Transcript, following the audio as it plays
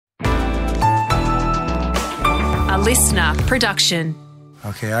listener production.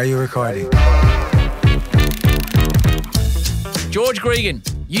 Okay, are you recording? George Gregan,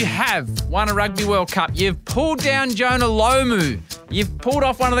 you have won a Rugby World Cup. You've pulled down Jonah Lomu. You've pulled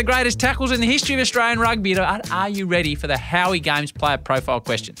off one of the greatest tackles in the history of Australian rugby. Are you ready for the Howie Games player profile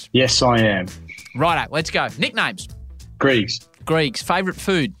questions? Yes, I am. Righto, let's go. Nicknames? Greeks. Favourite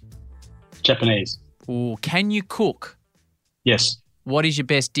food? Japanese. Ooh, can you cook? Yes. What is your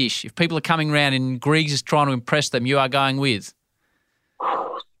best dish? If people are coming around and Griggs is trying to impress them, you are going with?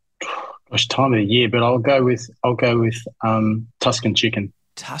 Gosh, time of the year, but I'll go with Tuscan chicken.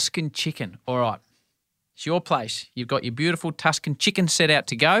 Tuscan chicken. All right. It's your place. You've got your beautiful Tuscan chicken set out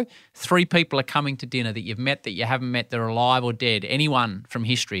to go. 3 people are coming to dinner that you've met, that you haven't met, they're alive or dead. Anyone from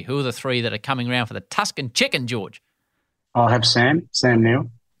history. Who are the 3 that are coming around for the Tuscan chicken, George? I'll have Sam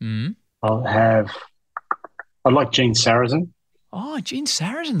Neill. Mm. I'd like Gene Sarazen. Oh, Gene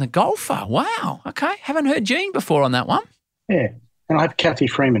Sarazen, the golfer. Wow. Okay. Haven't heard Gene before on that one. Yeah. And I have Kathy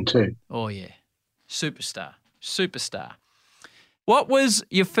Freeman too. Oh, yeah. Superstar. What was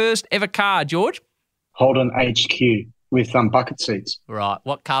your first ever car, George? Holden HQ with bucket seats. Right.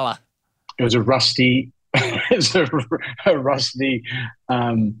 What colour? It was a rusty,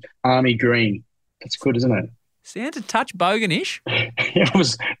 army green. That's good, isn't it? Sounds a touch boganish. It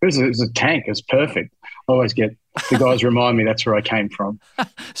was a tank. It was perfect. I always get the guys remind me that's where I came from.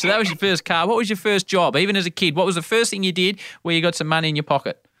 So that was your first car. What was your first job, even as a kid? What was the first thing you did where you got some money in your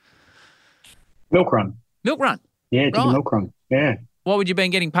pocket? Milk run. Milk run? Yeah, did a milk run. Yeah. What would you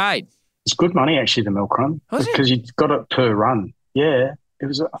been getting paid? It's good money actually, the milk run. Was it? Because you got it per run. Yeah.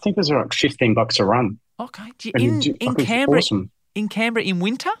 I think it was like $15 a run. Okay. In Canberra? Awesome. In Canberra in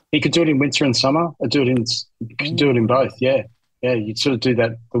winter? You could do it in winter and summer. You could do it in both, yeah. Yeah, you'd sort of do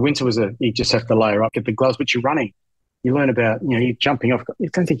that. The winter was you just have to layer up, get the gloves, but you're running. You learn about, you're jumping off. I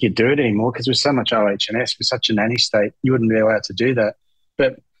don't think you do it anymore because there's so much OH&S. We're such a nanny state. You wouldn't be allowed to do that.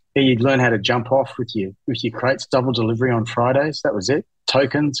 But yeah, you'd learn how to jump off with your crates, double delivery on Fridays. That was it.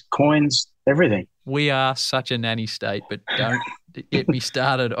 Tokens, coins, everything. We are such a nanny state, but don't get me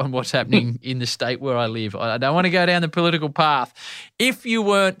started on what's happening in the state where I live. I don't want to go down the political path. If you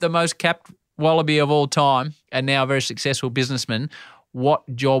weren't the most capped wallaby of all time and now a very successful businessman, what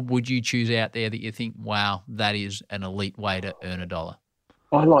job would you choose out there that you think, wow, that is an elite way to earn a dollar?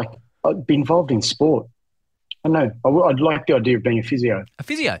 I'd be involved in sport. I know. I'd like the idea of being a physio. A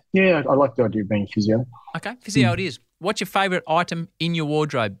physio? Yeah, I like the idea of being a physio. Okay, physio it is. What's your favourite item in your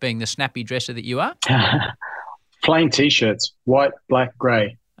wardrobe, being the snappy dresser that you are? Plain T-shirts, white, black,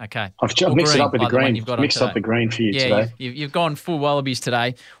 grey. Okay. I've mixed it up with the green. Mixed up the green for you today. You've gone full wallabies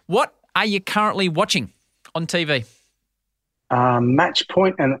today. What are you currently watching on TV? Match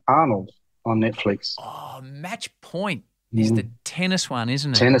Point and Arnold on Netflix. Oh, Match Point is the tennis one,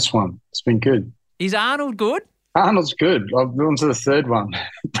 isn't it? Tennis one. It's been good. Is Arnold good? Arnold's good. I've gone to the third one.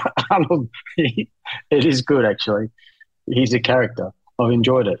 Arnold, it is good, actually. He's a character. I've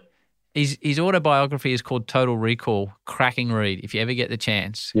enjoyed it. His autobiography is called Total Recall. Cracking read, if you ever get the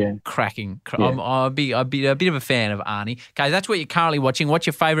chance. Yeah. Cracking. Yeah. I'd be a bit of a fan of Arnie. Okay, that's what you're currently watching. What's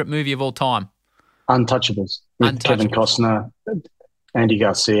your favourite movie of all time? Untouchables. With Kevin Costner, Andy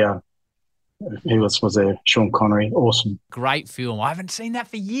Garcia. Who else was there? Sean Connery. Awesome. Great film. I haven't seen that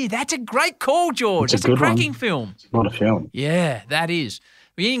for years. That's a great call, George. It's a cracking film. What a film. Yeah, that is.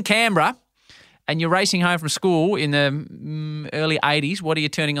 We're in Canberra and you're racing home from school in the early 80s. What are you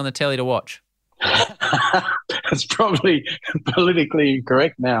turning on the telly to watch? It's probably politically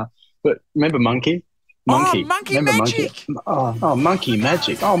incorrect now. But remember Monkey? Monkey Magic. Monkey? Oh, Monkey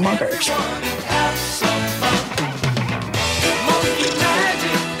Magic. Oh, Monkey.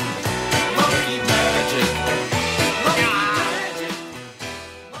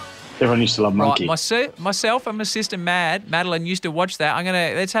 Everyone used to love Monkey. Right, myself and my sister Madeline used to watch that.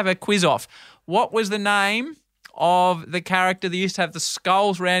 Let's have a quiz off. What was the name of the character that used to have the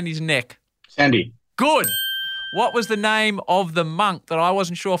skulls around his neck? Sandy. Good. What was the name of the monk that I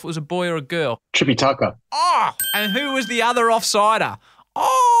wasn't sure if it was a boy or a girl? Trippy Tucker. Oh, and who was the other offsider?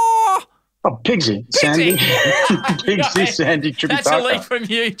 Oh, Pigsy. Sandy. Pigsy, Sandy, Trippy That's Tucker. elite from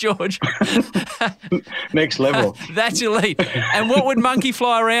you, George. Next level. That's elite. And what would Monkey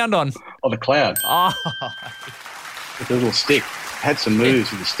fly around on? Oh, the cloud. Oh. With a little stick. Had some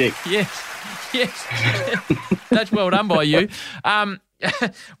moves with the stick. Yes. That's well done by you.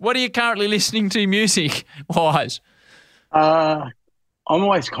 What are you currently listening to music-wise? I'm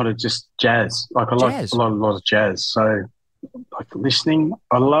always kind of just jazz. Like I like a lot of jazz. So like listening,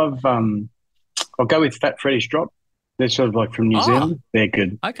 I love I'll go with Fat Freddy's Drop. They're sort of like from New Zealand. They're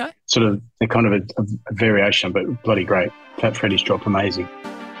good. Okay. Sort of, they're kind of a variation, but bloody great. Fat Freddy's Drop, amazing.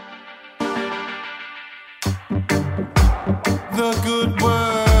 The good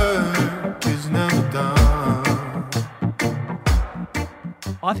work is never done.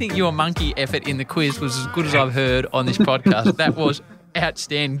 I think your monkey effort in the quiz was as good as I've heard on this podcast. That was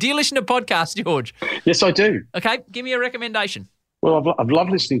outstanding. Do you listen to podcasts, George? Yes, I do. Okay, give me a recommendation. Well, I've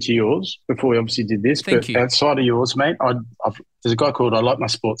loved listening to yours before we obviously did this. Thank but you. outside of yours, mate, there's a guy called I Like My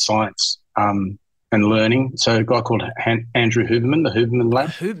Sports Science and Learning. So a guy called Andrew Huberman, the Huberman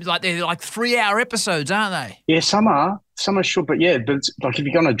Lab. They're like 3-hour episodes, aren't they? Yeah, some are short, but yeah, but it's like if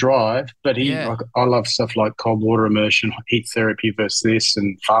you're going to drive, but I love stuff like cold water immersion, heat therapy versus this,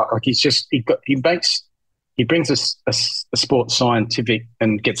 and he brings a sports scientific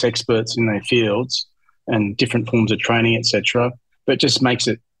and gets experts in their fields and different forms of training, etc. But just makes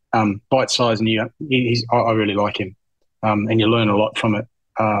it bite-sized, and I really like him, and you learn a lot from it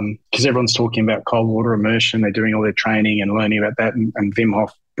because everyone's talking about cold water immersion. They're doing all their training and learning about that, and Wim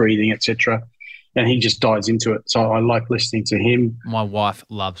Hof breathing, etc. And he just dives into it. So I like listening to him. My wife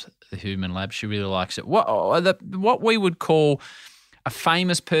loves the Human Lab. She really likes it. What we would call a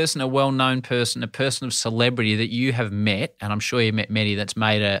famous person, a well-known person, a person of celebrity that you have met, and I'm sure you've met many, that's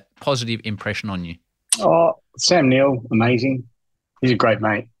made a positive impression on you. Oh, Sam Neill, amazing. He's a great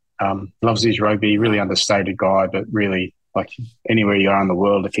mate. Loves his rugby. Really understated guy, but really, like anywhere you are in the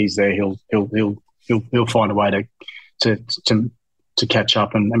world, if he's there, he'll find a way to catch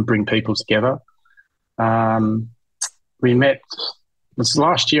up and bring people together. We met this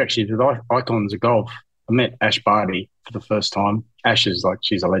last year actually with Icons of Golf. I met Ash Barty for the first time. Ash is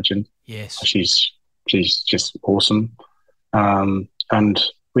she's a legend. Yes, she's just awesome. And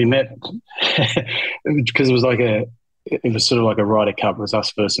we met because it was sort of like a Ryder Cup. It was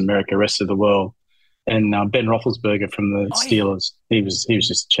us versus America, rest of the world. And Ben Roethlisberger from the Steelers, he was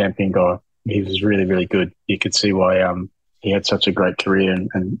just a champion guy. He was really, really good. You could see why he had such a great career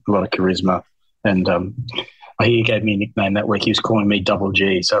and a lot of charisma. And he gave me a nickname that week. He was calling me Double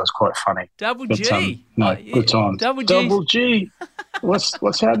G, so it was quite funny. Double G? Good times. Double G.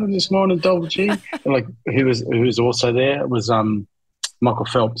 What's happening this morning, Double G? And who was also there was Michael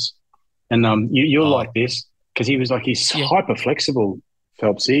Phelps. And you'll like this because he's hyper flexible,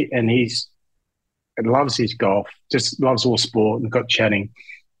 Phelpsy, and loves his golf, just loves all sport, and got chatting.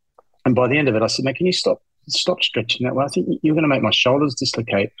 And by the end of it, I said, mate, can you stop stretching that way? I think you're going to make my shoulders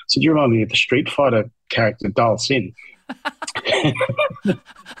dislocate. So you remind me of the Street Fighter character, Dal Sin.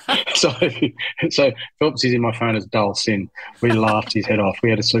 so Phelps is in my phone as Dal Sin. We laughed his head off. We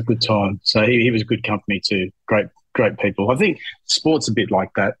had a good time. So he was good company too. Great people. I think sport's a bit like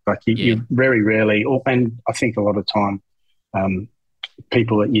that. Like you very rarely, and I think a lot of time,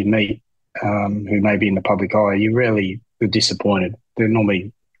 people that you meet who may be in the public eye, you rarely are disappointed. They're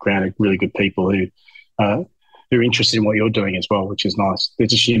normally grounded, really good people who are interested in what you're doing as well, which is nice. They're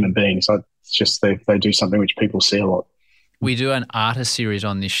just human beings. It's just they do something which people see a lot. We do an artist series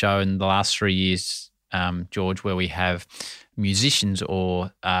on this show in the last 3 years, George, where we have musicians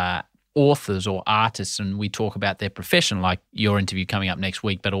or authors or artists, and we talk about their profession, like your interview coming up next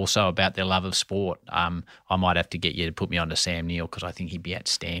week, but also about their love of sport. I might have to get you to put me on to Sam Neill because I think he'd be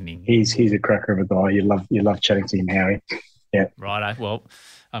outstanding. He's a cracker of a guy. You love chatting to him, Howie. Yeah. Righto. Well,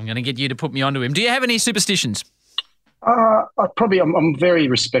 I'm going to get you to put me onto him. Do you have any superstitions? I'm very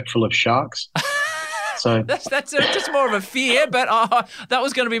respectful of sharks. So that's just more of a fear, but that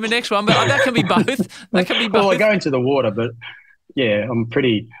was going to be my next one. But that can be both. That can be both. Well, I go into the water, but yeah, I'm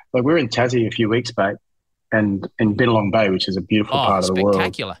pretty. Like we were in Tassie a few weeks back, and in Bennelong Bay, which is a beautiful part of the world.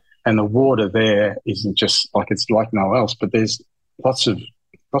 Spectacular. And the water there isn't just it's like nowhere else, but there's lots of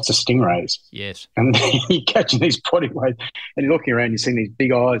stingrays. Yes. And you're catching these body weight, and you're looking around, you're seeing these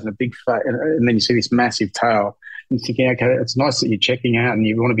big eyes and a big face, and then you see this massive tail. And you're thinking, okay, it's nice that you're checking out and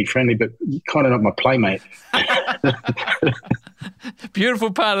you want to be friendly, but you're kind of not my playmate.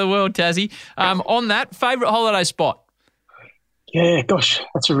 Beautiful part of the world, Tassie. On that, favourite holiday spot? Yeah, gosh,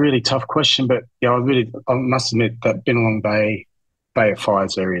 that's a really tough question, but yeah, I must admit that Bennelong Bay of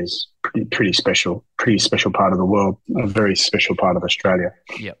Fires area is pretty special part of the world, a very special part of Australia.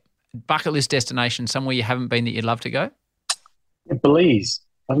 Yep. Bucket list destination, somewhere you haven't been that you'd love to go? Belize.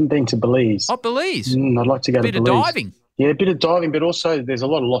 I haven't been to Belize. Oh, Belize. I'd like to go to Belize. A bit of diving. Yeah, a bit of diving, but also there's a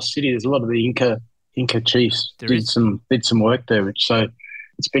lot of lost city. There's a lot of the Inca chiefs did some work there, so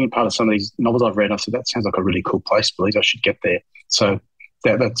it's been part of some of these novels I've read. I said, that sounds like a really cool place, Belize. I should get there. So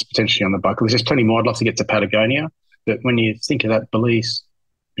that's potentially on the bucket list. There's plenty more. I'd love to get to Patagonia, but when you think of that, Belize,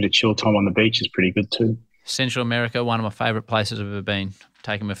 a bit of chill time on the beach is pretty good too. Central America, one of my favourite places I've ever been.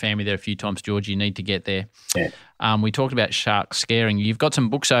 Taken my family there a few times, George. You need to get there. Yeah. We talked about sharks scaring you. You've got some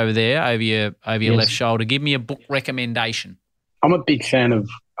books over there, over your left shoulder. Give me a book recommendation. I'm a big fan of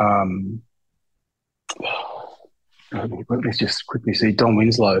let's just quickly see Don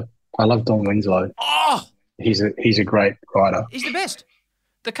Winslow. I love Don Winslow. Oh, He's a great writer. he's the best.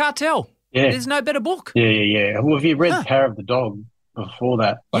 The Cartel. Yeah. There's no better book. Yeah. Well, have you read Power of the Dog before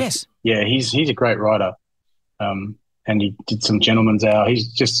that? Yes. Yeah, he's a great writer. And he did some Gentleman's Hour.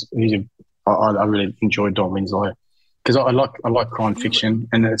 I really enjoyed Don Winslow because I like crime fiction,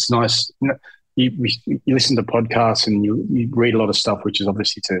 and it's nice. You listen to podcasts and you read a lot of stuff, which is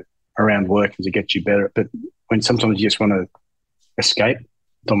obviously around work and to get you better. But when sometimes you just want to escape,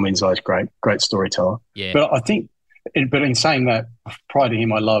 Don Winslow is great storyteller. Yeah. But I think, but in saying that, prior to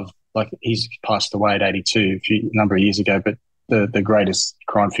him, I love, like, he's passed away at 82 a number of years ago, but the greatest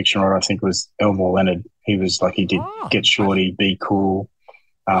crime fiction writer, I think, was Elmore Leonard. He was like, he did Get Shorty, Be Cool.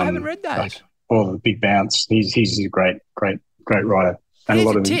 I haven't read those. Like, all the Big Bounce. He's a great writer. And a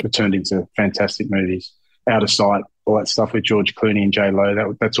lot of it turned into fantastic movies. Out of Sight, all that stuff with George Clooney and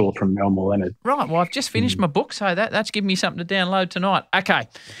J-Lo, that's all from Elmore Leonard. Right, well, I've just finished my book, so that's given me something to download tonight. Okay,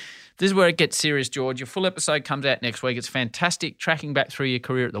 this is where it gets serious, George. Your full episode comes out next week. It's fantastic, tracking back through your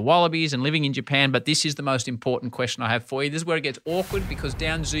career at the Wallabies and living in Japan, but this is the most important question I have for you. This is where it gets awkward because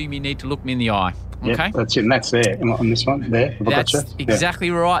down Zoom you need to look me in the eye, okay? Yeah, that's it, and that's there. On this one, there? That's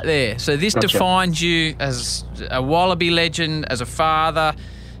exactly right there. So this defines you as a Wallaby legend, as a father,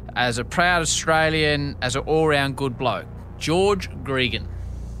 as a proud Australian, as an all-round good bloke. George Gregan.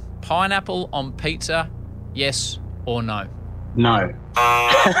 Pineapple on pizza, yes or no? No.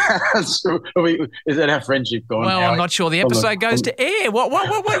 So, is that our friendship gone? Well, I'm not sure the episode goes to air.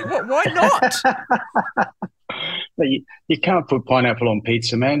 Why not? You can't put pineapple on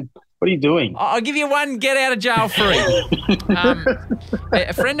pizza, man. What are you doing? I'll give you one get out of jail free.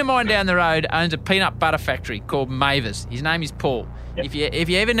 A friend of mine down the road owns a peanut butter factory called Mavis. His name is Paul. Yep. If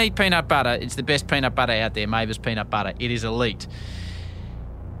you ever need peanut butter, it's the best peanut butter out there, Mavis peanut butter. It is elite.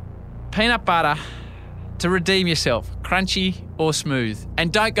 Peanut butter, to redeem yourself, crunchy or smooth.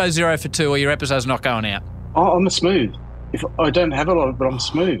 And don't go 0 for 2 or your episode's not going out. Oh, I'm a smooth. If I don't have a lot, but I'm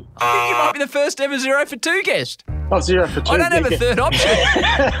smooth. I think you might be the first ever 0 for 2 guest. Oh, 0 for 2. I don't have a third option.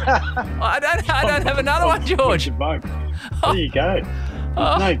 I don't have another one, George. There you go.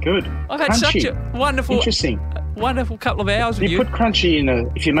 No, good. I've had such a wonderful, wonderful couple of hours with you. You put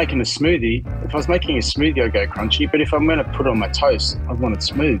crunchy if you're making a smoothie. If I was making a smoothie, I'd go crunchy. But if I'm going to put it on my toast, I'd want it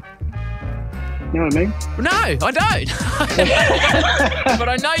smooth. You know what I mean? No, I don't. But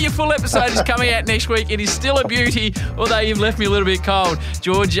I know your full episode is coming out next week. It is still a beauty, although you've left me a little bit cold.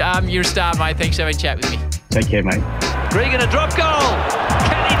 George, you're a star, mate. Thanks for having a chat with me. Take care, mate. Gregan, a drop goal.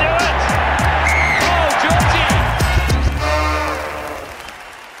 Can he do it?